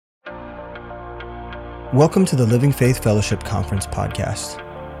Welcome to the Living Faith Fellowship Conference podcast.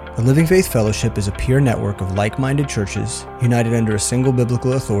 The Living Faith Fellowship is a peer network of like-minded churches united under a single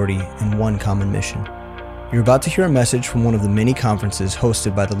biblical authority and one common mission. You're about to hear a message from one of the many conferences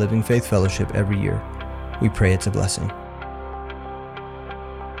hosted by the Living Faith Fellowship every year. We pray it's a blessing.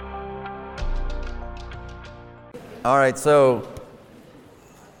 All right, so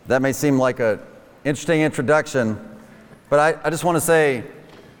that may seem like an interesting introduction, but I just want to say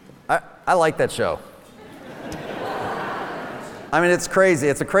I like that show. I mean, it's crazy.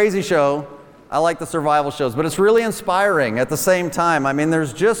 It's a crazy show. I like the survival shows, but it's really inspiring at the same time. I mean,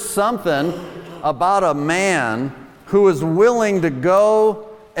 there's just something about a man who is willing to go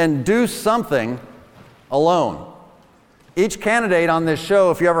and do something alone. Each candidate on this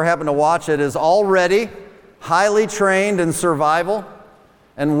show, if you ever happen to watch it, is already highly trained in survival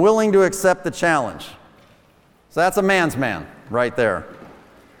and willing to accept the challenge. So that's a man's man right there.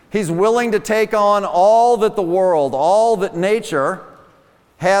 He's willing to take on all that the world, all that nature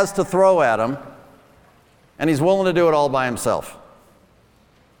has to throw at him, and he's willing to do it all by himself.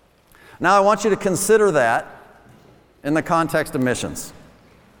 Now, I want you to consider that in the context of missions.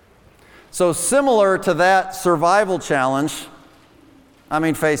 So similar to that survival challenge, I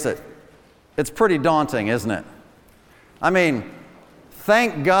mean, face it, it's pretty daunting, isn't it? I mean,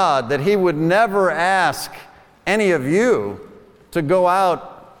 thank God that He would never ask any of you to go out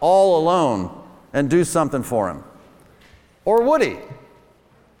all alone and do something for Him. Or would He?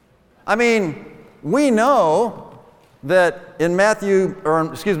 I mean, we know that in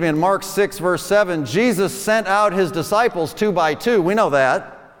in Mark 6 verse 7, Jesus sent out His disciples 2 by 2. We know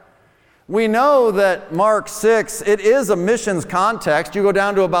that. We know that Mark 6, it is a missions context. You go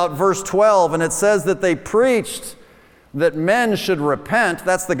down to about verse 12 and it says that they preached that men should repent.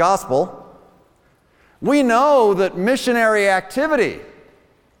 That's the gospel. We know that missionary activity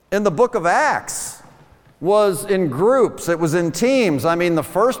in the book of Acts was in groups. It was in teams. I mean, the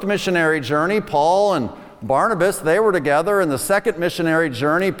first missionary journey, Paul and Barnabas, they were together. And the second missionary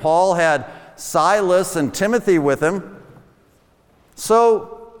journey, Paul had Silas and Timothy with him.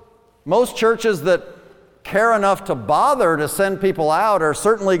 So most churches that care enough to bother to send people out are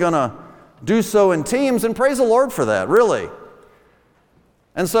certainly going to do so in teams, and praise the Lord for that, really.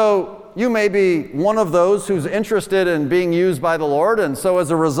 And so you may be one of those who's interested in being used by the Lord, and so as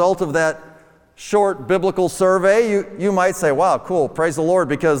a result of that short biblical survey, you might say, wow, cool, praise the Lord,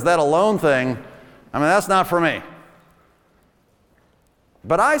 because that alone thing, I mean, that's not for me.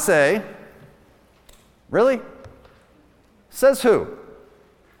 But I say, really? Says who?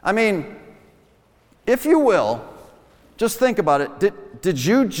 I mean, if you will, just think about it. Did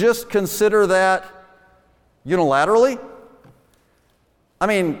you just consider that unilaterally? I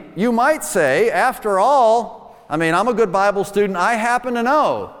mean, you might say, after all, I mean, I'm a good Bible student. I happen to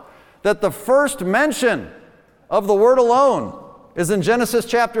know that the first mention of the word alone is in Genesis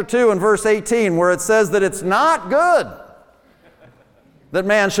chapter 2 and verse 18, where it says that it's not good that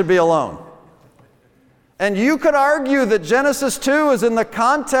man should be alone. And you could argue that Genesis 2 is in the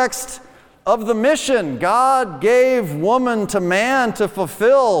context of the mission. God gave woman to man to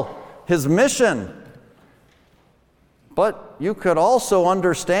fulfill His mission. But you could also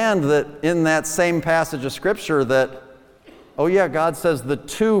understand that in that same passage of Scripture that, oh yeah, God says the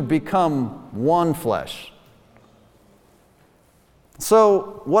two become one flesh.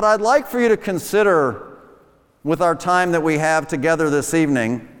 So what I'd like for you to consider with our time that we have together this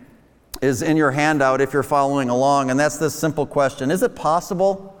evening is in your handout if you're following along, and that's this simple question. Is it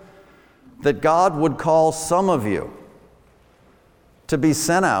possible that God would call some of you to be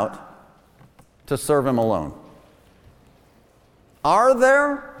sent out to serve Him alone? Are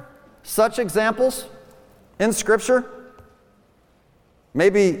there such examples in Scripture?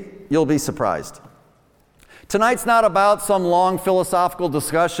 Maybe you'll be surprised. Tonight's not about some long philosophical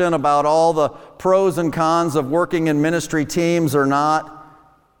discussion about all the pros and cons of working in ministry teams or not.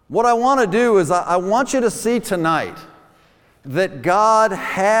 What I want to do is I want you to see tonight that God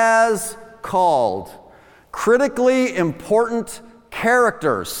has called critically important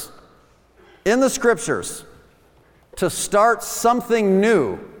characters in the Scriptures to start something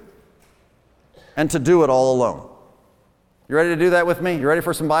new and to do it all alone. You ready to do that with me? You ready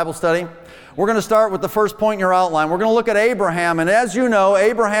for some Bible study? We're going to start with the first point in your outline. We're going to look at Abraham, and as you know,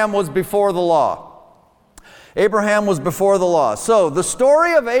 Abraham was before the law. Abraham was before the law. So the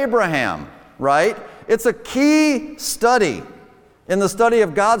story of Abraham, right? It's a key study in the study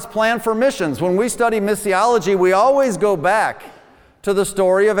of God's plan for missions. When we study missiology, we always go back to the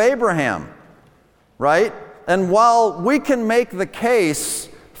story of Abraham, right? And while we can make the case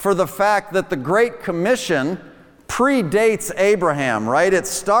for the fact that the Great Commission predates Abraham, right? It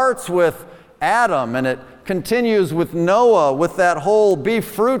starts with Adam, and it continues with Noah with that whole be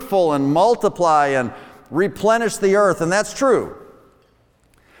fruitful and multiply and replenish the earth, and that's true.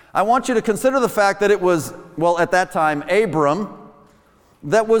 I want you to consider the fact that it was, well, at that time, Abram,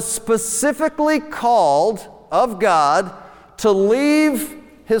 that was specifically called of God to leave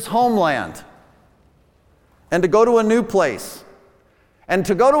his homeland and to go to a new place. And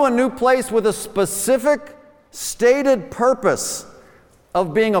to go to a new place with a specific stated purpose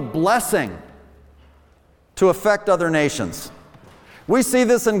of being a blessing to affect other nations. We see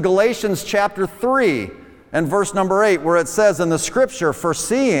this in Galatians chapter 3 and verse number 8, where it says in the scripture,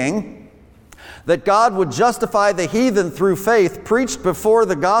 foreseeing that God would justify the heathen through faith, preached before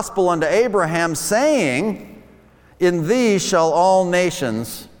the gospel unto Abraham, saying, in thee shall all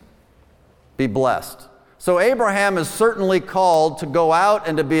nations be blessed. So Abraham is certainly called to go out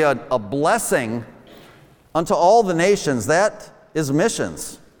and to be a blessing unto all the nations. That is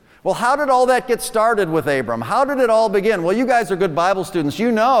missions. Well, how did all that get started with Abram? How did it all begin? Well, you guys are good Bible students.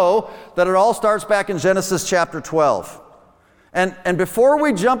 You know that it all starts back in Genesis chapter 12. And before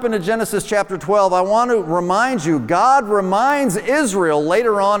we jump into Genesis chapter 12, I want to remind you, God reminds Israel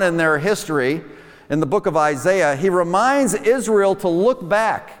later on in their history, in the book of Isaiah, He reminds Israel to look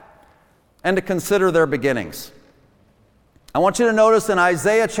back and to consider their beginnings. I want you to notice in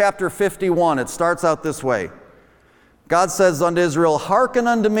Isaiah chapter 51, it starts out this way. God says unto Israel, hearken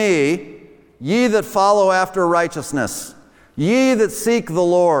unto me, ye that follow after righteousness, ye that seek the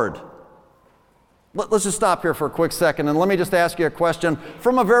Lord. Let's just stop here for a quick second and let me just ask you a question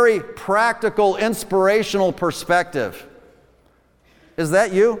from a very practical, inspirational perspective. Is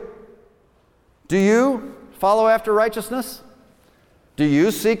that you? Do you follow after righteousness? Do you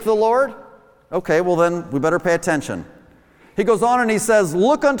seek the Lord? Okay, well then we better pay attention. He goes on and he says,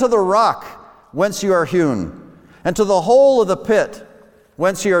 look unto the rock whence you are hewn, and to the hole of the pit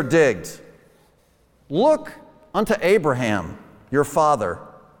whence ye are digged. Look unto Abraham, your father,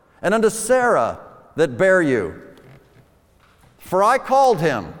 and unto Sarah that bare you. For I called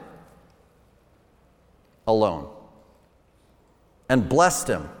him alone, and blessed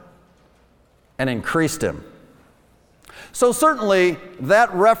him, and increased him. So certainly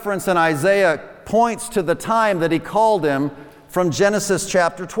that reference in Isaiah points to the time that he called him from Genesis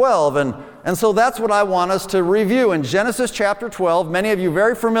chapter 12. And so that's what I want us to review. In Genesis chapter 12, many of you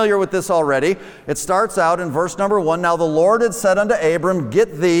very familiar with this already. It starts out in verse number 1. Now the Lord had said unto Abram,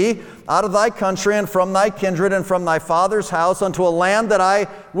 get thee out of thy country and from thy kindred and from thy father's house unto a land that I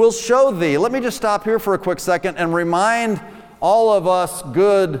will show thee. Let me just stop here for a quick second and remind all of us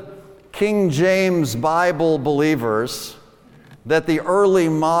good King James Bible believers that the early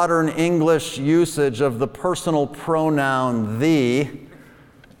modern English usage of the personal pronoun thee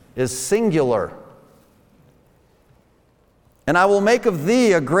is singular. And I will make of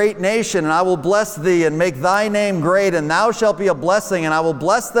thee a great nation, and I will bless thee, and make thy name great, and thou shalt be a blessing, and I will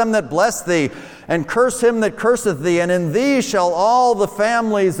bless them that bless thee, and curse him that curseth thee, and in thee shall all the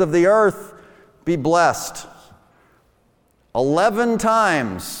families of the earth be blessed. 11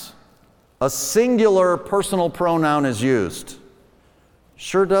 times a singular personal pronoun is used.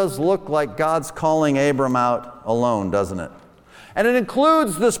 Sure does look like God's calling Abram out alone, doesn't it? And it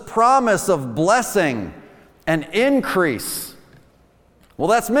includes this promise of blessing and increase. Well,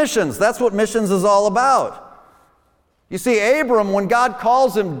 that's missions. That's what missions is all about. You see, Abram, when God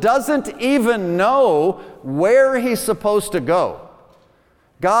calls him, doesn't even know where he's supposed to go.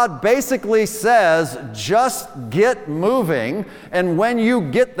 God basically says, just get moving, and when you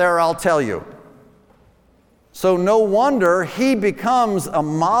get there, I'll tell you. So no wonder he becomes a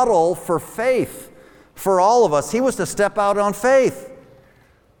model for faith for all of us. He was to step out on faith.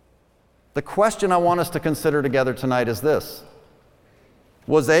 The question I want us to consider together tonight is this.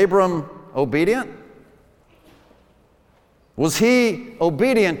 Was Abram obedient? Was he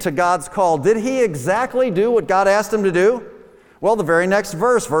obedient to God's call? Did he exactly do what God asked him to do? Well, the very next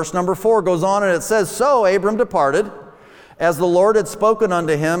verse, verse number 4, goes on and it says, so Abram departed, as the Lord had spoken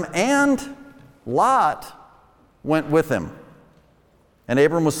unto him, and Lot went with him. And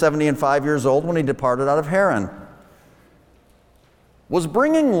Abram was 75 years old when he departed out of Haran. Was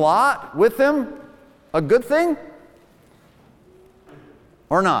bringing Lot with him a good thing?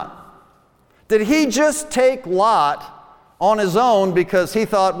 Or not? Did he just take Lot on his own because he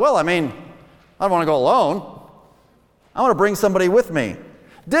thought, well, I don't want to go alone. I want to bring somebody with me.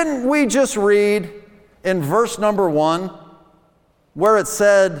 Didn't we just read in verse number 1 where it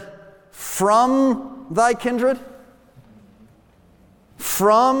said, from thy kindred?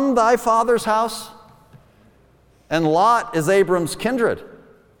 From thy father's house? And Lot is Abram's kindred.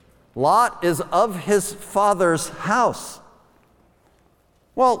 Lot is of his father's house.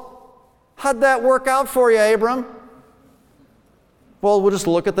 Well, How'd that work out for you, Abram? Well, we'll just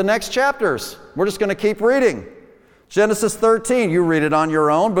look at the next chapters. We're just going to keep reading. Genesis 13, you read it on your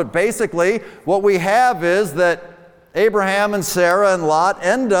own, but basically what we have is that Abraham and Sarah and Lot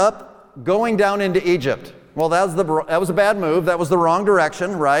end up going down into Egypt. Well, that was a bad move. That was the wrong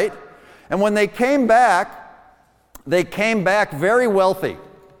direction, right? And when they came back very wealthy.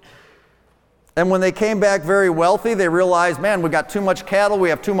 And when they came back very wealthy, they realized, man, we got too much cattle, we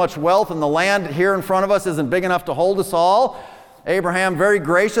have too much wealth, and the land here in front of us isn't big enough to hold us all. Abraham, very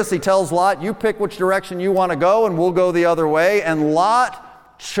gracious, he tells Lot, you pick which direction you want to go, and we'll go the other way. And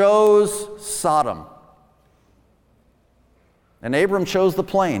Lot chose Sodom. And Abram chose the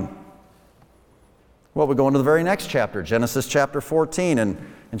plain. Well, we go into the very next chapter, Genesis chapter 14. And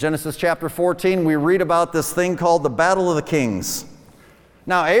in Genesis chapter 14, we read about this thing called the Battle of the Kings.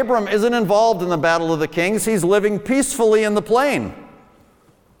 Now, Abram isn't involved in the Battle of the Kings. He's living peacefully in the plain.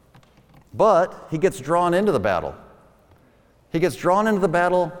 But he gets drawn into the battle. He gets drawn into the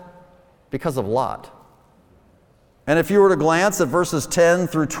battle because of Lot. And if you were to glance at verses 10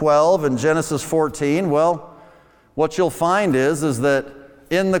 through 12 in Genesis 14, well, what you'll find is that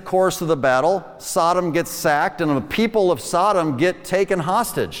in the course of the battle, Sodom gets sacked and the people of Sodom get taken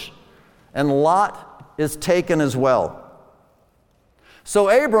hostage. And Lot is taken as well. So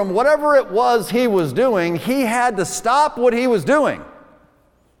Abram, whatever it was he was doing, he had to stop what he was doing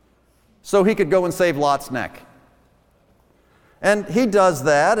so he could go and save Lot's neck. And he does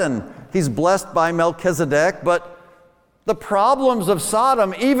that, and he's blessed by Melchizedek, but the problems of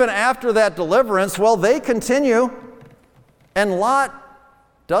Sodom, even after that deliverance, well, they continue, and Lot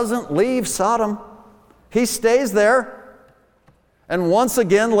doesn't leave Sodom. He stays there. And once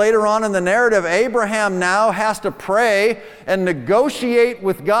again, later on in the narrative, Abraham now has to pray and negotiate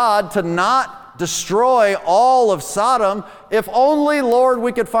with God to not destroy all of Sodom. If only, Lord,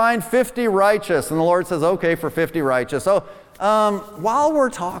 we could find 50 righteous. And the Lord says, okay, for 50 righteous. So while we're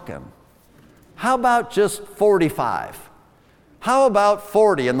talking, how about just 45? How about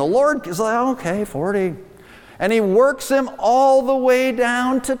 40? And the Lord is like, okay, 40. And he works him all the way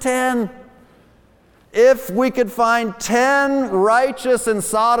down to 10. If we could find 10 righteous in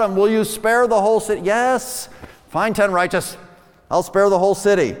Sodom, will you spare the whole city? Yes, find 10 righteous. I'll spare the whole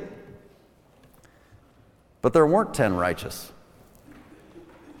city. But there weren't 10 righteous.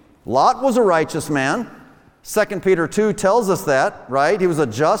 Lot was a righteous man. 2 Peter 2 tells us that, right? He was a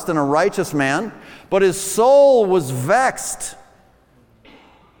just and a righteous man. But his soul was vexed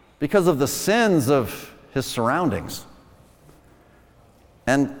because of the sins of his surroundings.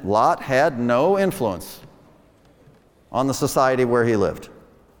 And Lot had no influence on the society where he lived.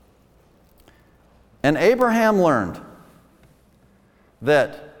 And Abraham learned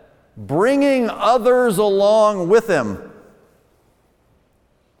that bringing others along with him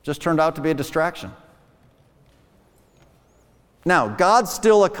just turned out to be a distraction. Now, God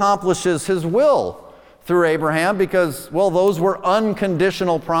still accomplishes his will through Abraham because, well, those were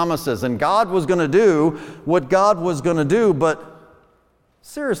unconditional promises, and God was going to do what God was going to do. But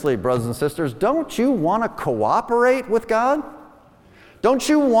seriously, brothers and sisters, don't you want to cooperate with God? Don't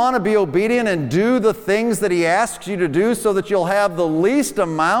you want to be obedient and do the things that he asks you to do so that you'll have the least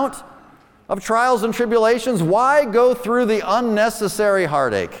amount of trials and tribulations? Why go through the unnecessary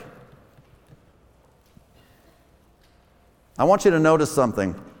heartache? I want you to notice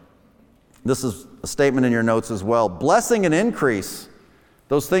something. This is a statement in your notes as well. Blessing and increase,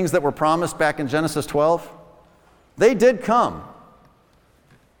 those things that were promised back in Genesis 12, they did come.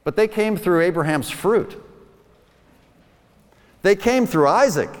 But they came through Abraham's fruit. They came through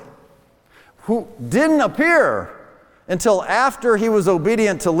Isaac, who didn't appear until after he was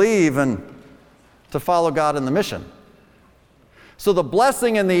obedient to leave and to follow God in the mission. So the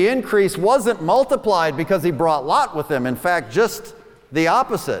blessing and the increase wasn't multiplied because he brought Lot with him. In fact, just the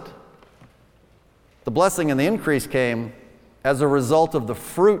opposite. The blessing and the increase came as a result of the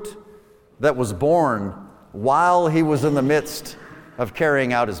fruit that was born while he was in the midst of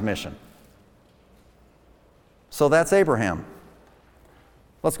carrying out his mission. So that's Abraham.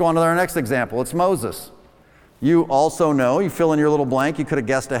 Let's go on to our next example. It's Moses. You also know, you fill in your little blank, you could have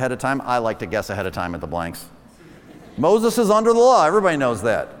guessed ahead of time. I like to guess ahead of time at the blanks. Moses is under the law. Everybody knows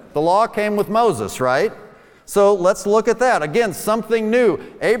that. The law came with Moses, right? So let's look at that. Again, something new.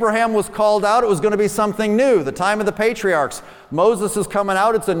 Abraham was called out. It was going to be something new. The time of the patriarchs. Moses is coming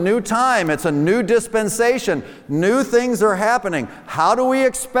out. It's a new time. It's a new dispensation. New things are happening. How do we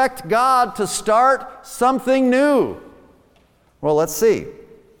expect God to start something new? Well, let's see.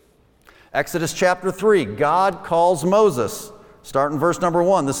 Exodus chapter 3. God calls Moses. Start in verse number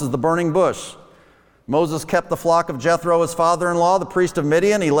 1. This is the burning bush. Moses kept the flock of Jethro, his father-in-law, the priest of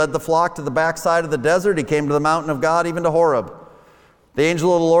Midian. He led the flock to the backside of the desert. He came to the mountain of God, even to Horeb. The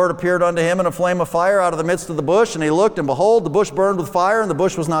angel of the Lord appeared unto him in a flame of fire out of the midst of the bush, and he looked, and behold, the bush burned with fire, and the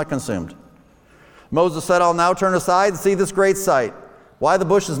bush was not consumed. Moses said, I'll now turn aside and see this great sight, why the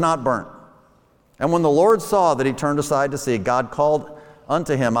bush is not burnt. And when the Lord saw that he turned aside to see, God called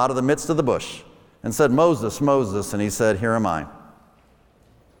unto him out of the midst of the bush, and said, Moses, Moses, and he said, Here am I.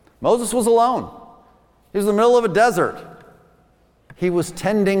 Moses was alone. He was in the middle of a desert. He was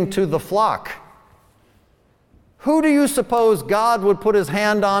tending to the flock. Who do you suppose God would put his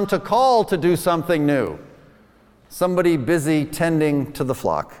hand on to call to do something new? Somebody busy tending to the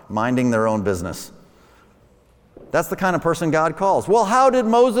flock, minding their own business. That's the kind of person God calls. Well, how did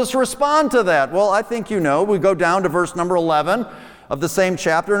Moses respond to that? Well, I think you know. We go down to verse number 11 of the same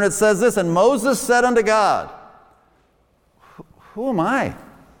chapter, and it says this, And Moses said unto God, Who am I,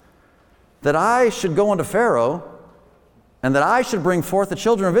 that I should go unto Pharaoh, and that I should bring forth the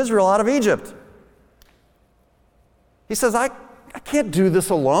children of Israel out of Egypt? He says, I can't do this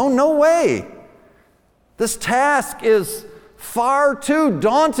alone. No way. This task is far too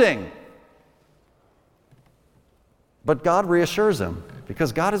daunting. But God reassures him,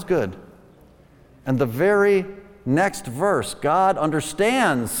 because God is good. And the very next verse, God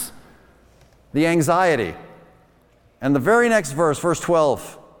understands the anxiety. And the very next verse, verse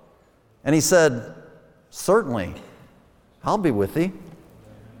 12, and he said, Certainly, I'll be with thee.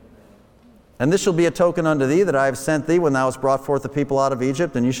 And this shall be a token unto thee that I have sent thee when thou hast brought forth the people out of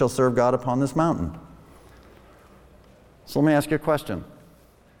Egypt, and you shall serve God upon this mountain. So let me ask you a question.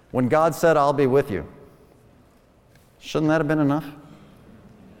 When God said, I'll be with you, shouldn't that have been enough?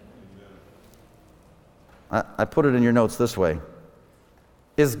 I put it in your notes this way.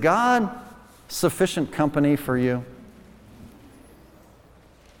 Is God sufficient company for you?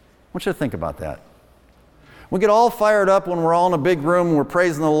 I want you to think about that. We get all fired up when we're all in a big room and we're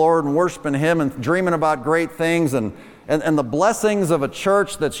praising the Lord and worshiping Him and dreaming about great things, and the blessings of a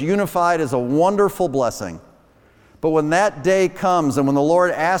church that's unified is a wonderful blessing. But when that day comes and when the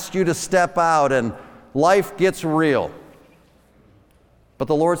Lord asks you to step out and life gets real, but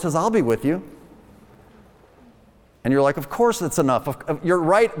the Lord says, I'll be with you. And you're like, of course it's enough. You're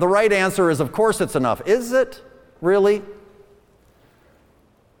right. The right answer is, of course it's enough. Is it really?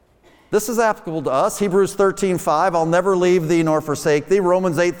 This is applicable to us. Hebrews 13:5, I'll never leave thee nor forsake thee.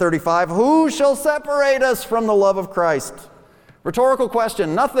 Romans 8:35, who shall separate us from the love of Christ? Rhetorical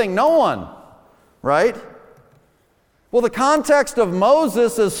question. Nothing, no one. Right? Well, the context of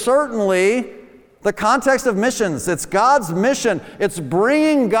Moses is certainly the context of missions. It's God's mission. It's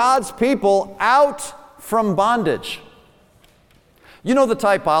bringing God's people out from bondage. You know the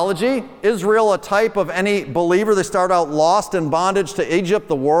typology. Israel, a type of any believer. They start out lost in bondage to Egypt,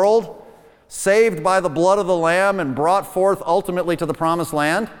 the world, saved by the blood of the Lamb and brought forth ultimately to the promised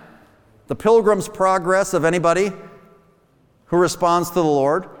land. The pilgrim's progress of anybody who responds to the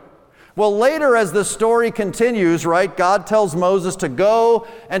Lord. Well, later as the story continues, right, God tells Moses to go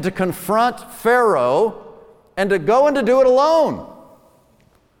and to confront Pharaoh and to go and to do it alone.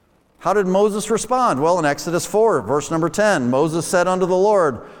 How did Moses respond? Well, in Exodus 4, verse number 10, Moses said unto the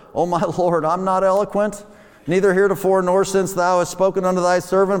Lord, O my Lord, I'm not eloquent, neither heretofore nor since thou hast spoken unto thy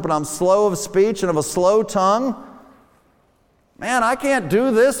servant, but I'm slow of speech and of a slow tongue. Man, I can't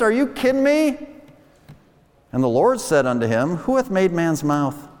do this. Are you kidding me? And the Lord said unto him, Who hath made man's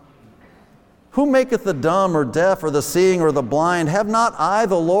mouth? Who maketh the dumb or deaf or the seeing or the blind? Have not I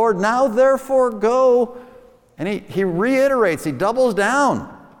the Lord? Now therefore go. And he reiterates, he doubles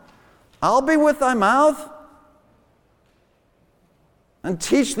down. I'll be with thy mouth and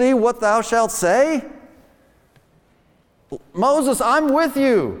teach thee what thou shalt say. Moses, I'm with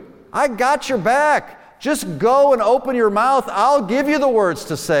you. I got your back. Just go and open your mouth. I'll give you the words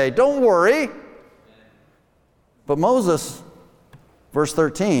to say. Don't worry. But Moses, verse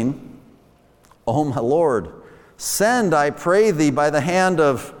 13, O my Lord, send, I pray thee, by the hand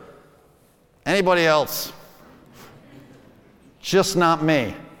of anybody else, just not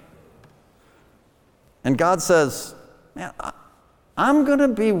me. And God says, man, I'm going to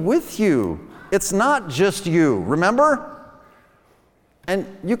be with you. It's not just you, remember? And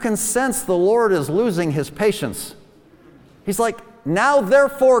you can sense the Lord is losing his patience. He's like, now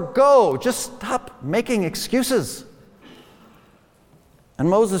therefore go. Just stop making excuses. And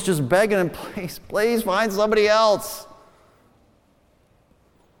Moses just begging him, please find somebody else.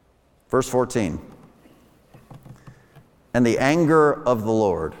 Verse 14. And the anger of the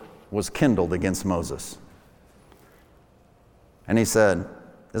Lord was kindled against Moses. And he said,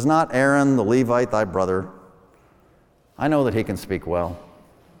 Is not Aaron the Levite thy brother? I know that he can speak well.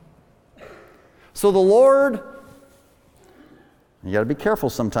 So the Lord, you got to be careful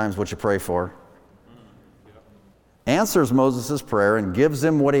sometimes what you pray for, answers Moses' prayer and gives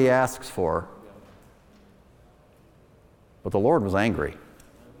him what he asks for. But the Lord was angry.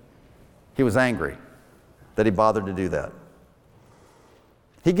 He was angry that he bothered to do that.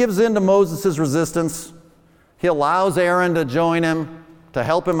 He gives in to Moses' resistance. He allows Aaron to join him, to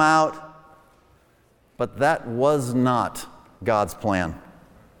help him out. But that was not God's plan.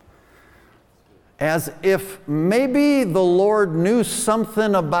 As if maybe the Lord knew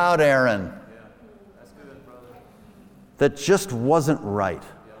something about Aaron that just wasn't right.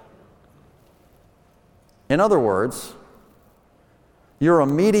 In other words, your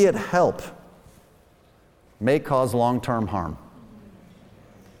immediate help may cause long-term harm.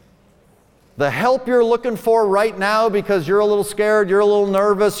 The help you're looking for right now because you're a little scared, you're a little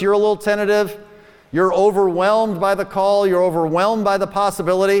nervous, you're a little tentative, you're overwhelmed by the call, you're overwhelmed by the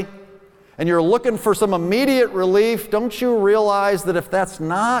possibility, and you're looking for some immediate relief, don't you realize that if that's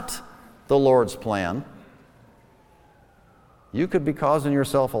not the Lord's plan, you could be causing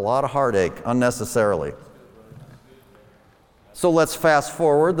yourself a lot of heartache unnecessarily? So let's fast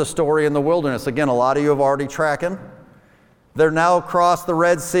forward the story in the wilderness. Again, a lot of you have already tracking. They're now across the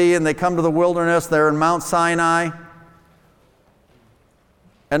Red Sea and they come to the wilderness. They're in Mount Sinai.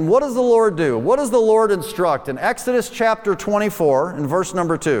 And what does the Lord do? What does the Lord instruct? In Exodus chapter 24, in verse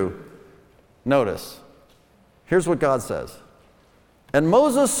number 2, notice, here's what God says. And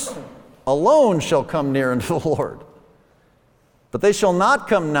Moses alone shall come near unto the Lord, but they shall not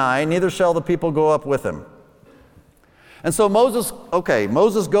come nigh, neither shall the people go up with him. And so Moses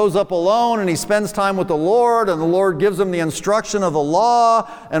goes up alone and he spends time with the Lord, and the Lord gives him the instruction of the law.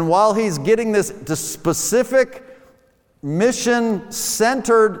 And while he's getting this specific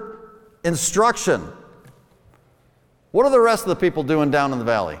mission-centered instruction, what are the rest of the people doing down in the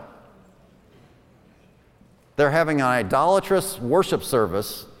valley? They're having an idolatrous worship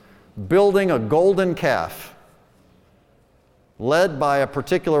service, building a golden calf, led by a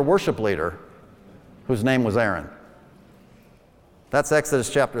particular worship leader whose name was Aaron. That's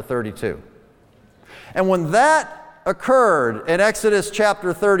Exodus chapter 32. And when that occurred in Exodus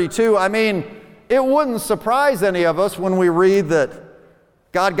chapter 32, I mean, it wouldn't surprise any of us when we read that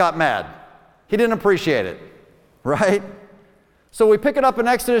God got mad. He didn't appreciate it, right? So we pick it up in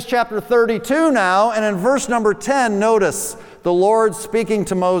Exodus chapter 32 now, and in verse number 10, notice the Lord speaking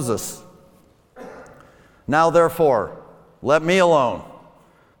to Moses. Now therefore, let me alone,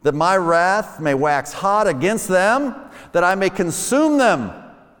 that my wrath may wax hot against them, that I may consume them,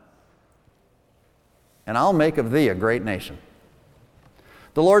 and I'll make of thee a great nation.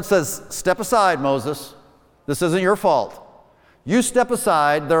 The Lord says, step aside, Moses. This isn't your fault. You step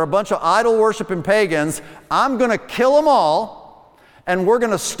aside. They're a bunch of idol-worshiping pagans. I'm going to kill them all, and we're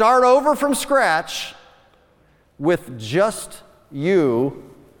going to start over from scratch with just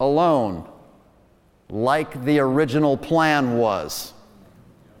you alone, like the original plan was.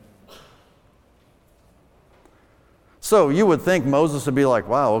 So you would think Moses would be like,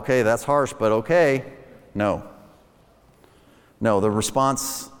 wow, okay, that's harsh, but okay. No. No, the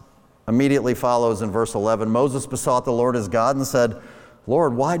response immediately follows in verse 11. Moses besought the Lord his God and said,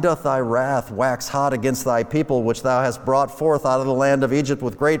 Lord, why doth thy wrath wax hot against thy people, which thou hast brought forth out of the land of Egypt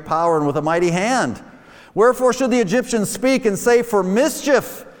with great power and with a mighty hand? Wherefore should the Egyptians speak and say, for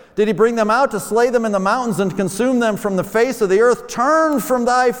mischief did he bring them out to slay them in the mountains and consume them from the face of the earth? Turn from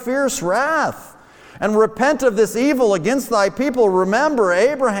thy fierce wrath and repent of this evil against thy people. Remember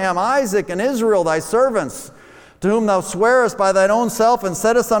Abraham, Isaac, and Israel, thy servants, to whom thou swearest by thine own self, and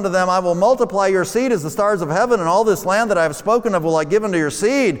saidst unto them, I will multiply your seed as the stars of heaven, and all this land that I have spoken of will I give unto your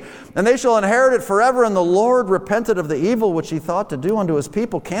seed, and they shall inherit it forever. And the Lord repented of the evil which he thought to do unto his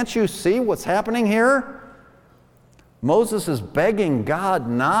people. Can't you see what's happening here? Moses is begging God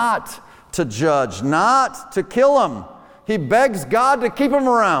not to judge, not to kill him. He begs God to keep him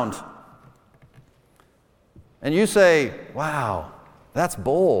around. And you say, wow, that's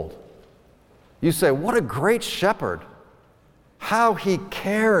bold. You say, what a great shepherd. How he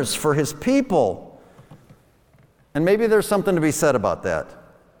cares for his people. And maybe there's something to be said about that.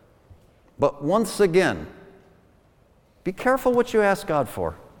 But once again, be careful what you ask God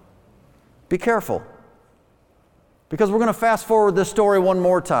for. Be careful. Because we're going to fast forward this story one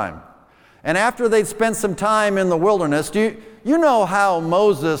more time. And after they'd spent some time in the wilderness, you know how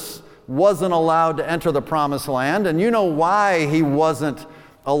Moses wasn't allowed to enter the promised land, and you know why he wasn't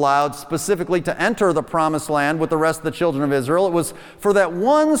allowed specifically to enter the promised land with the rest of the children of Israel. It was for that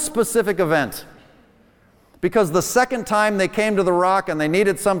one specific event. Because the second time they came to the rock and they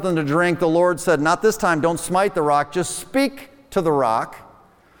needed something to drink, the Lord said, not this time, don't smite the rock, just speak to the rock.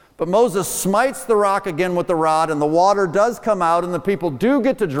 But Moses smites the rock again with the rod, and the water does come out, and the people do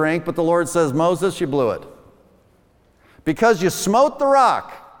get to drink, but the Lord says, Moses, you blew it. Because you smote the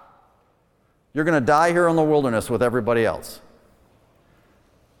rock, you're going to die here in the wilderness with everybody else.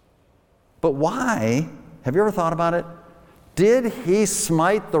 But why, have you ever thought about it? Did he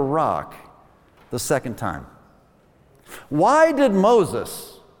smite the rock the second time? Why did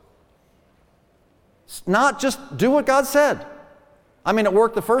Moses not just do what God said? I mean, it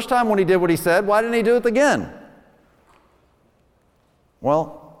worked the first time when he did what he said. Why didn't he do it again?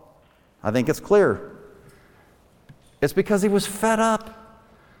 Well, I think it's clear. It's because he was fed up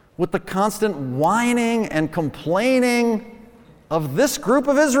with the constant whining and complaining of this group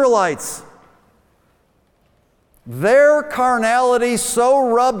of Israelites. Their carnality so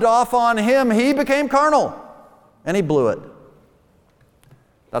rubbed off on him, he became carnal, and he blew it.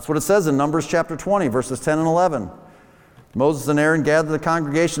 That's what it says in Numbers chapter 20, verses 10 and 11. Moses and Aaron gathered the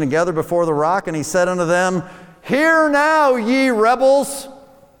congregation together before the rock, and he said unto them, Hear now, ye rebels.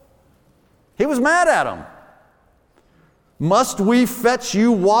 He was mad at them. Must we fetch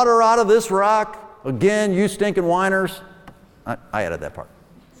you water out of this rock? Again, you stinking whiners. I added that part.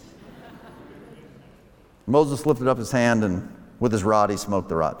 Moses lifted up his hand, and with his rod he smote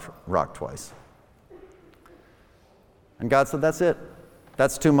the rock twice. And God said, that's it.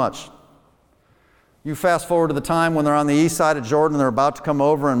 That's too much. You fast forward to the time when they're on the east side of Jordan, they're about to come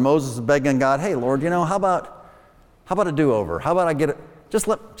over, and Moses is begging God, hey, Lord, how about a do-over? How about I get it? Just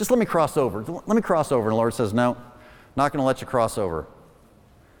let me cross over. Let me cross over. And the Lord says, no, not going to let you cross over.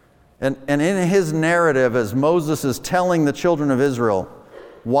 And in his narrative, as Moses is telling the children of Israel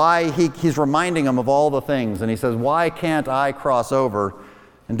why he's reminding them of all the things, and he says, why can't I cross over?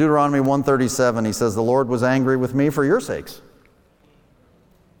 In Deuteronomy 137, he says, the Lord was angry with me for your sakes.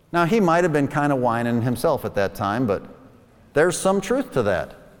 Now, he might have been kind of whining himself at that time, but there's some truth to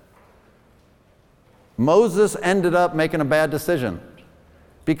that. Moses ended up making a bad decision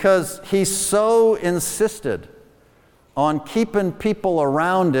because he so insisted on keeping people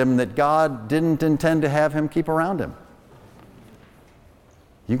around him that God didn't intend to have him keep around him.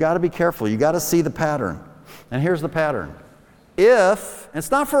 You got to be careful. You got to see the pattern. And here's the pattern. It's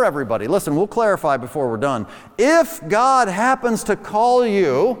not for everybody. Listen, we'll clarify before we're done. If God happens to call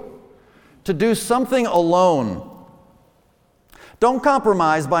you to do something alone, don't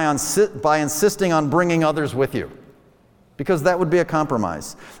compromise by insisting on bringing others with you, because that would be a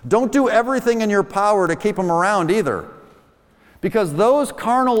compromise. Don't do everything in your power to keep them around either, because those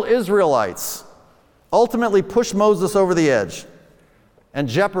carnal Israelites ultimately pushed Moses over the edge and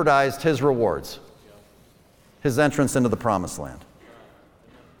jeopardized his rewards, his entrance into the promised land.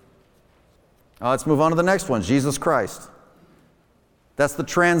 Let's move on to the next one, Jesus Christ. That's the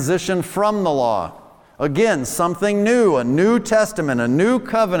transition from the law. Again, something new, a new testament, a new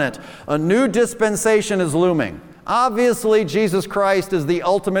covenant, a new dispensation is looming. Obviously, Jesus Christ is the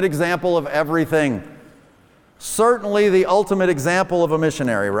ultimate example of everything. Certainly the ultimate example of a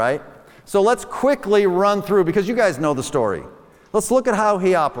missionary, right? So let's quickly run through, because you guys know the story. Let's look at how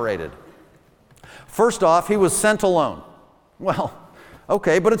he operated. First off, he was sent alone. Well,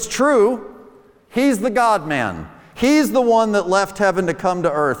 okay, but it's true. He's the God-man. He's the one that left heaven to come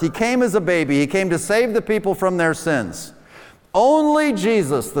to earth. He came as a baby. He came to save the people from their sins. Only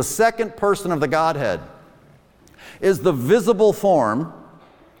Jesus, the second person of the Godhead, is the visible form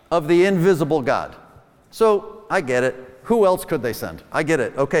of the invisible God. So, I get it. Who else could they send? I get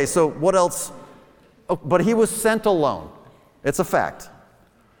it. Okay, so what else? Oh, but he was sent alone. It's a fact.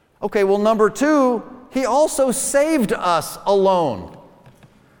 Okay, well, number two, he also saved us alone.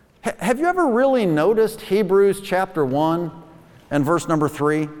 Have you ever really noticed Hebrews chapter 1 and verse number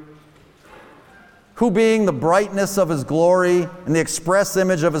 3? Who being the brightness of his glory and the express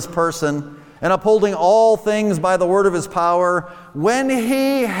image of his person, and upholding all things by the word of his power, when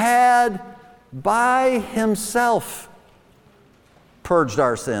he had by himself purged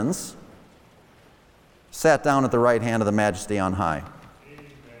our sins, sat down at the right hand of the Majesty on high.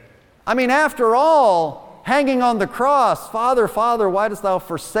 I mean, after all, hanging on the cross, Father, Father, why dost thou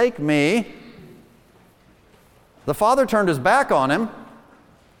forsake me? The Father turned his back on him.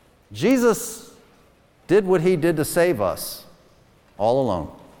 Jesus did what he did to save us, all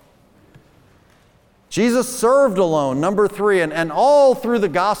alone. Jesus served alone, number three, and all through the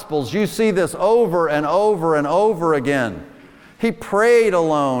Gospels you see this over and over and over again. He prayed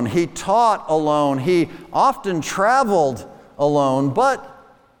alone, he taught alone, he often traveled alone, but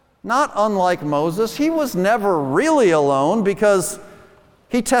not unlike Moses, he was never really alone, because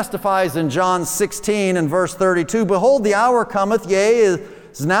he testifies in John 16 and verse 32, Behold, the hour cometh, yea,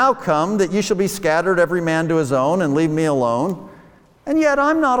 is now come, that ye shall be scattered every man to his own, and leave me alone. And yet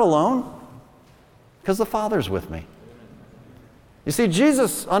I'm not alone because the Father's with me. You see,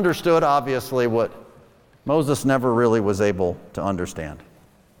 Jesus understood, obviously, what Moses never really was able to understand.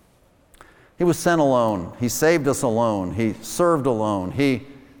 He was sent alone. He saved us alone. He served alone. He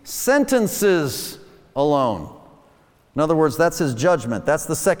sentences alone. In other words, that's his judgment. That's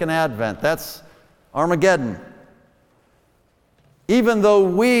the second advent. That's Armageddon. Even though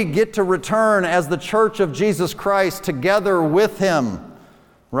we get to return as the church of Jesus Christ together with him,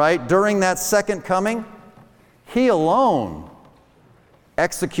 right, during that second coming, he alone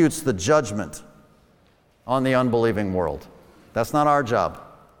executes the judgment on the unbelieving world. That's not our job.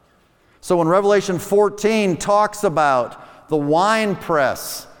 So when Revelation 14 talks about the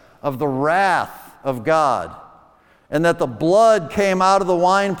winepress of the wrath of God, and that the blood came out of the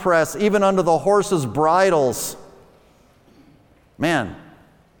winepress, even under the horses' bridles, man,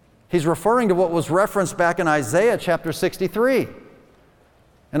 he's referring to what was referenced back in Isaiah chapter 63.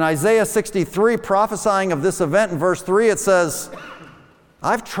 In Isaiah 63, prophesying of this event in verse 3, it says,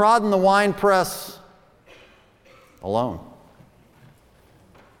 I've trodden the winepress alone.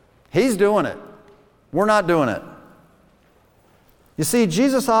 He's doing it. We're not doing it. You see,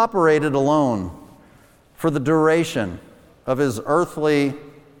 Jesus operated alone for the duration of his earthly,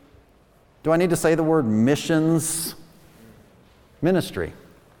 do I need to say the word missions? Ministry.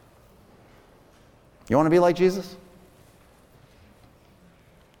 You want to be like Jesus?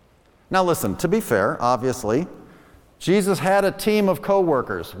 Now listen, to be fair, obviously, Jesus had a team of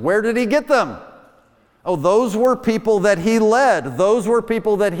co-workers. Where did he get them? Oh, those were people that he led. Those were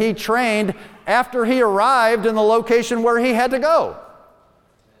people that he trained after he arrived in the location where he had to go.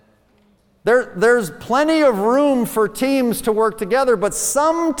 There's plenty of room for teams to work together, but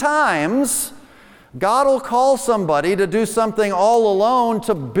sometimes God will call somebody to do something all alone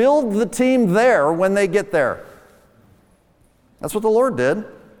to build the team there when they get there. That's what the Lord did,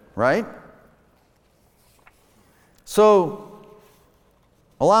 right? So,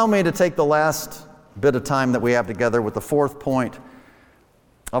 allow me to take the last bit of time that we have together with the fourth point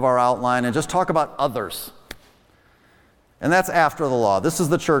of our outline and just talk about others. And that's after the law. This is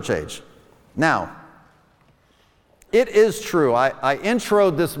the church age. Now, it is true. I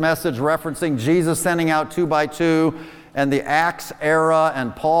introed this message referencing Jesus sending out 2 by 2 and the Acts era,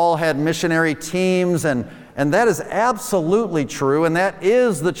 and Paul had missionary teams, and that is absolutely true, and that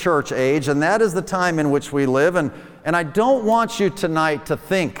is the church age, and that is the time in which we live. And I don't want you tonight to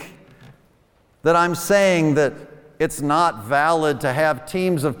think that I'm saying that it's not valid to have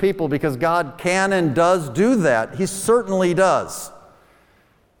teams of people, because God can and does do that. He certainly does.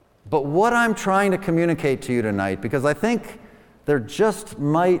 But what I'm trying to communicate to you tonight, because I think there just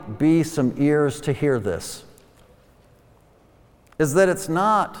might be some ears to hear this, is that it's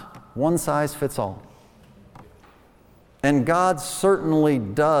not one size fits all. And God certainly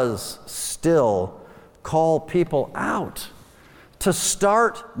does still call people out to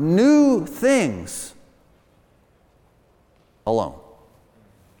start new things alone.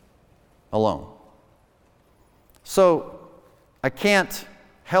 Alone. So I can't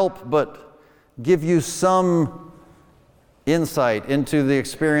help but give you some insight into the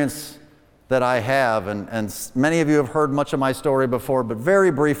experience that I have, and many of you have heard much of my story before, but very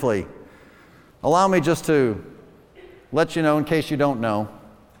briefly, allow me just to let you know, in case you don't know,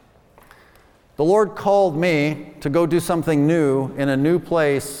 the Lord called me to go do something new in a new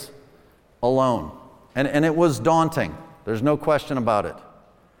place alone, and it was daunting. There's no question about it.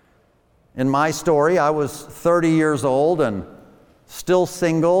 In my story, I was 30 years old and still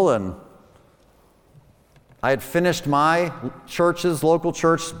single, and I had finished my local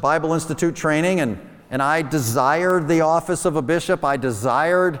church Bible Institute training, and I desired the office of a bishop. I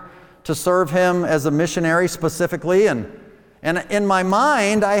desired to serve him as a missionary specifically, and in my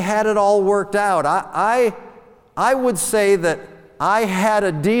mind, I had it all worked out. I would say that I had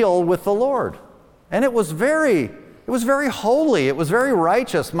a deal with the Lord, and it was very holy. It was very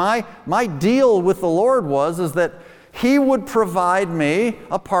righteous. My deal with the Lord is that He would provide me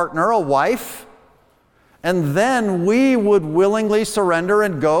a partner, a wife, and then we would willingly surrender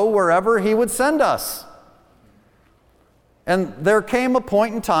and go wherever He would send us. And there came a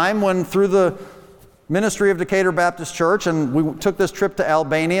point in time when, through the ministry of Decatur Baptist Church, and we took this trip to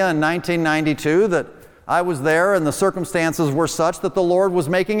Albania in 1992, that I was there, and the circumstances were such that the Lord was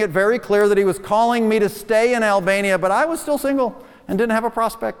making it very clear that He was calling me to stay in Albania, but I was still single and didn't have a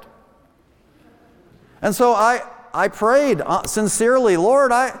prospect. And so I prayed sincerely,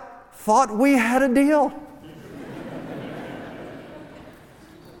 Lord, I thought we had a deal.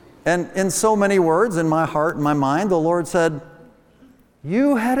 And in so many words, in my heart and my mind, the Lord said,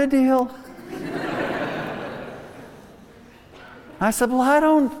 you had a deal. I said, well, I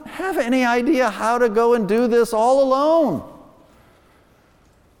don't have any idea how to go and do this all alone.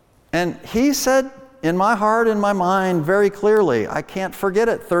 And he said, in my heart, in my mind, very clearly, I can't forget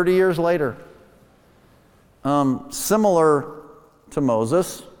it 30 years later. Similar to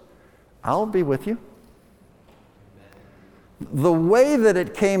Moses, I'll be with you. The way that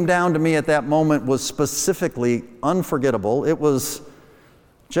it came down to me at that moment was specifically unforgettable. It was,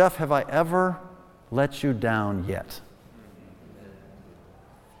 Jeff, have I ever let you down yet?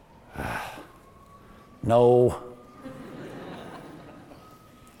 No.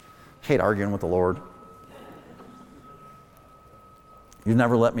 Hate arguing with the Lord. You've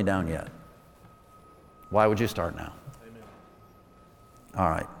never let me down yet. Why would you start now? Amen. All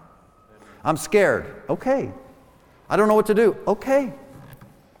right. Amen. I'm scared. Okay. I don't know what to do. Okay.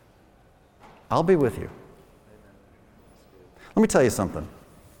 I'll be with you. Amen. Let me tell you something.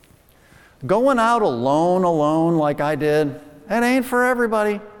 Going out alone like I did, it ain't for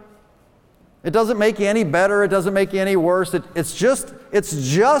everybody. It doesn't make you any better. It doesn't make you any worse. It's just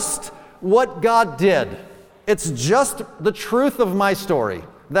what God did. It's just the truth of my story.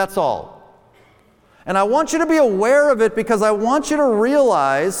 That's all. And I want you to be aware of it because I want you to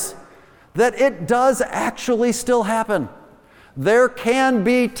realize that it does actually still happen. There can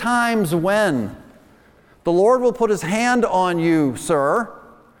be times when the Lord will put His hand on you, sir,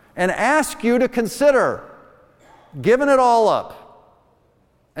 and ask you to consider giving it all up.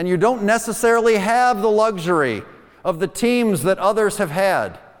 And you don't necessarily have the luxury of the teams that others have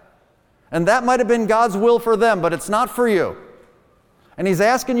had. And that might have been God's will for them, but it's not for you. And He's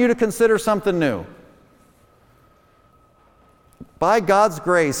asking you to consider something new. By God's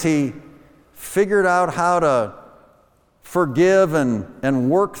grace, He figured out how to forgive and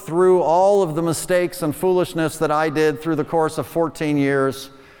work through all of the mistakes and foolishness that I did through the course of 14 years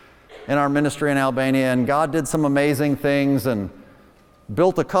in our ministry in Albania. And God did some amazing things and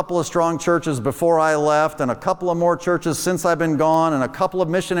built a couple of strong churches before I left, and a couple of more churches since I've been gone, and a couple of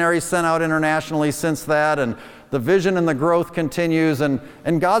missionaries sent out internationally since that, and the vision and the growth continues, and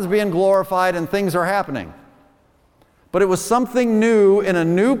God's being glorified, and things are happening. But it was something new in a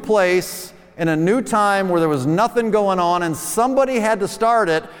new place, in a new time where there was nothing going on, and somebody had to start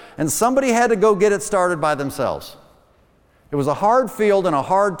it, and somebody had to go get it started by themselves. It was a hard field and a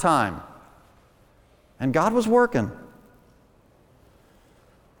hard time. And God was working.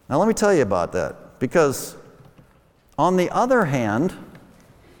 Now let me tell you about that, because on the other hand,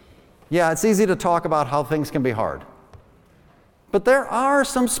 yeah, it's easy to talk about how things can be hard. But there are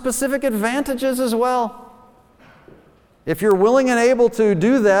some specific advantages as well. If you're willing and able to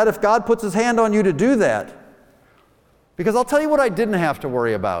do that, if God puts His hand on you to do that. Because I'll tell you what I didn't have to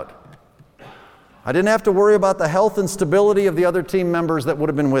worry about. I didn't have to worry about the health and stability of the other team members that would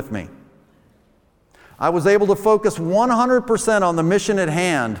have been with me. I was able to focus 100% on the mission at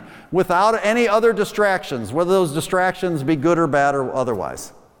hand without any other distractions, whether those distractions be good or bad or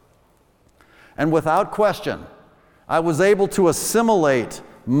otherwise. And without question, I was able to assimilate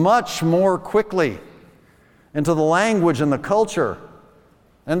much more quickly into the language and the culture,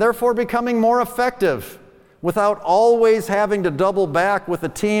 and therefore becoming more effective without always having to double back with a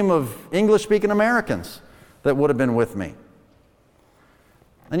team of English-speaking Americans that would have been with me.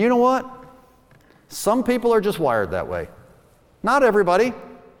 And you know what? Some people are just wired that way. Not everybody.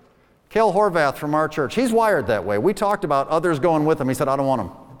 Cale Horvath from our church, he's wired that way. We talked about others going with him. He said, I don't want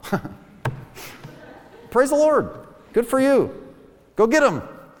them. Praise the Lord. Good for you. Go get them.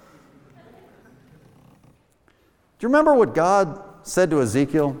 Do you remember what God said to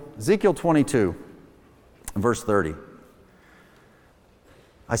Ezekiel? Ezekiel 22, verse 30.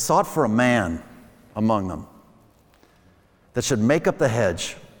 I sought for a man among them that should make up the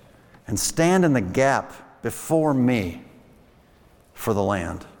hedge and stand in the gap before me for the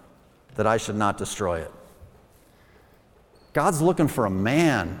land, that I should not destroy it. God's looking for a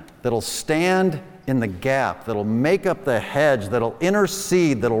man that'll stand in the gap, that'll make up the hedge, that'll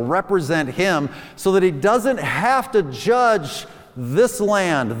intercede, that'll represent Him so that He doesn't have to judge this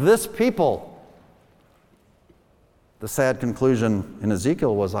land, this people. The sad conclusion in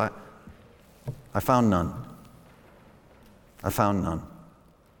Ezekiel was, I found none. I found none.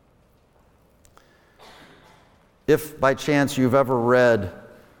 If by chance you've ever read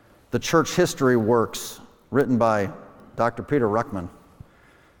the church history works written by Dr. Peter Ruckman,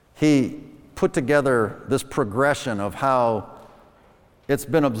 he put together this progression of how it's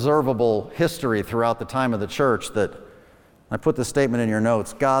been observable history throughout the time of the church that, I put this statement in your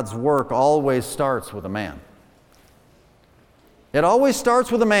notes, God's work always starts with a man. It always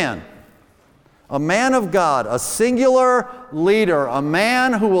starts with a man of God, a singular leader, a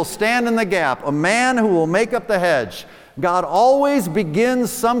man who will stand in the gap, a man who will make up the hedge, God always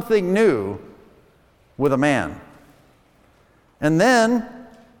begins something new with a man. And then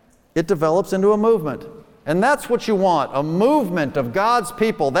it develops into a movement. And that's what you want, a movement of God's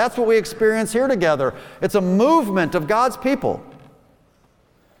people. That's what we experience here together. It's a movement of God's people.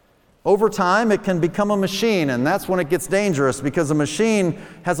 Over time, it can become a machine, and that's when it gets dangerous, because a machine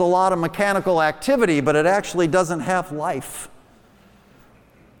has a lot of mechanical activity, but it actually doesn't have life.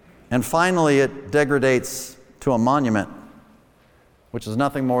 And finally, it degradates to a monument, which is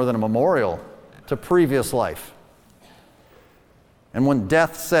nothing more than a memorial to previous life. And when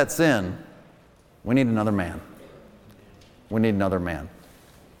death sets in, we need another man. We need another man.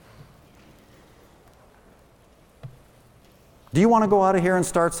 Do you want to go out of here and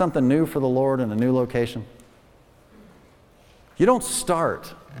start something new for the Lord in a new location? You don't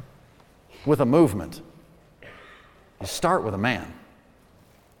start with a movement. You start with a man.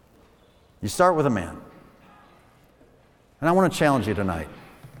 You start with a man. And I want to challenge you tonight.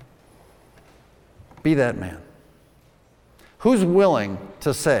 Be that man. Who's willing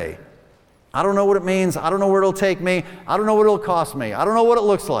to say, I don't know what it means, I don't know where it'll take me, I don't know what it'll cost me, I don't know what it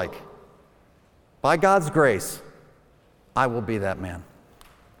looks like. By God's grace, I will be that man.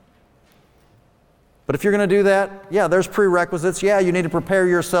 But if you're going to do that, yeah, there's prerequisites. Yeah, you need to prepare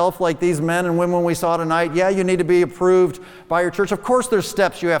yourself like these men and women we saw tonight. Yeah, you need to be approved by your church. Of course, there's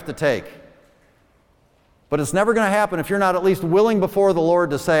steps you have to take. But it's never going to happen if you're not at least willing before the Lord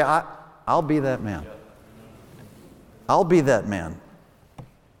to say, I'll be that man. I'll be that man.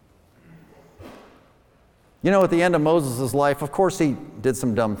 You know, at the end of Moses' life, of course he did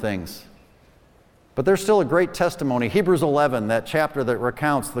some dumb things. But there's still a great testimony. Hebrews 11, that chapter that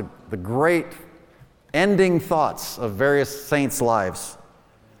recounts the great ending thoughts of various saints' lives.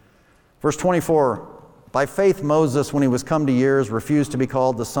 Verse 24, by faith Moses, when he was come to years, refused to be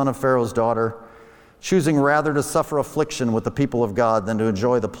called the son of Pharaoh's daughter, choosing rather to suffer affliction with the people of God than to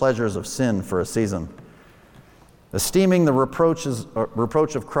enjoy the pleasures of sin for a season, esteeming the reproach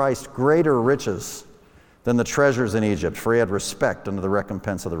of Christ greater riches than the treasures in Egypt, for he had respect unto the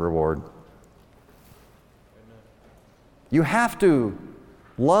recompense of the reward. You have to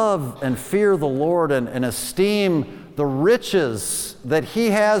love and fear the Lord and esteem the riches that He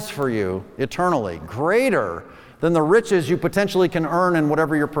has for you eternally, greater than the riches you potentially can earn in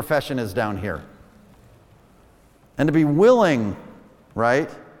whatever your profession is down here. And to be willing, right,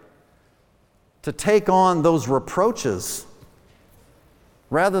 to take on those reproaches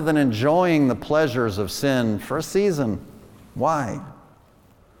rather than enjoying the pleasures of sin for a season. Why?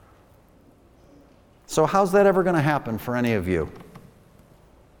 So how's that ever going to happen for any of you?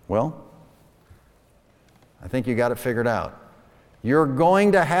 Well, I think you got it figured out. You're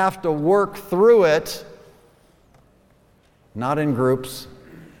going to have to work through it, not in groups.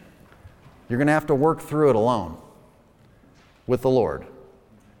 You're going to have to work through it alone with the Lord.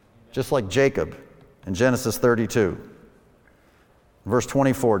 Just like Jacob in Genesis 32. Verse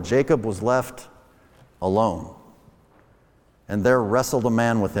 24, Jacob was left alone, and there wrestled a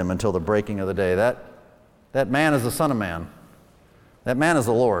man with him until the breaking of the day. That man is the Son of Man. That man is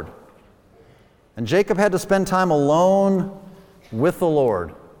the Lord. And Jacob had to spend time alone with the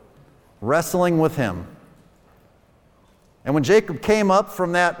Lord, wrestling with Him. And when Jacob came up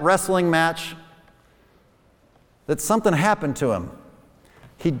from that wrestling match, that something happened to him.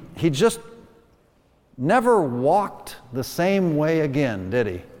 He just never walked the same way again, did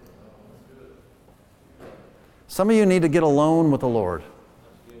he? Some of you need to get alone with the Lord.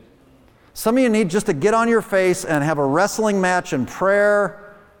 Some of you need just to get on your face and have a wrestling match in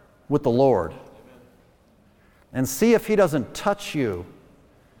prayer with the Lord. And see if He doesn't touch you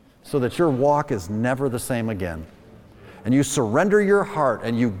so that your walk is never the same again. And you surrender your heart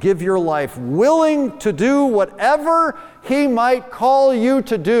and you give your life willing to do whatever He might call you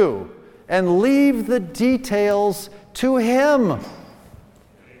to do, and leave the details to Him. Amen.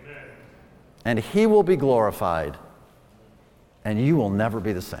 And He will be glorified, and you will never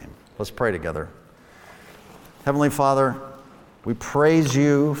be the same. Let's pray together. Heavenly Father, we praise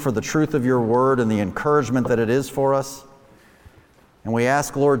You for the truth of Your word and the encouragement that it is for us. And we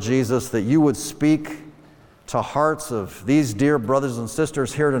ask, Lord Jesus, that You would speak to hearts of these dear brothers and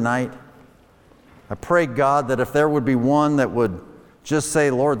sisters here tonight. I pray, God, that if there would be one that would just say,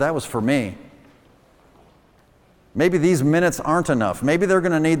 Lord, that was for me. Maybe these minutes aren't enough. Maybe they're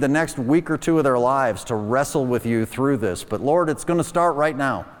going to need the next week or two of their lives to wrestle with You through this. But Lord, it's going to start right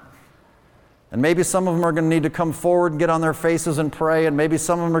now. And maybe some of them are going to need to come forward and get on their faces and pray. And maybe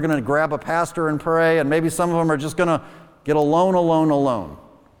some of them are going to grab a pastor and pray. And maybe some of them are just going to get alone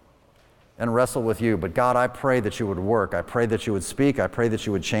and wrestle with You. But God, I pray that You would work. I pray that You would speak. I pray that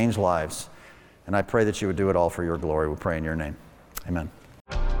You would change lives. And I pray that you would do it all for your glory. We pray in your name. Amen.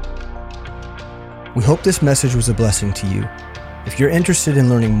 We hope this message was a blessing to you. If you're interested in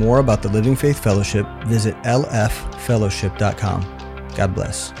learning more about the Living Faith Fellowship, visit lffellowship.com. God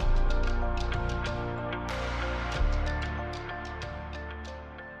bless.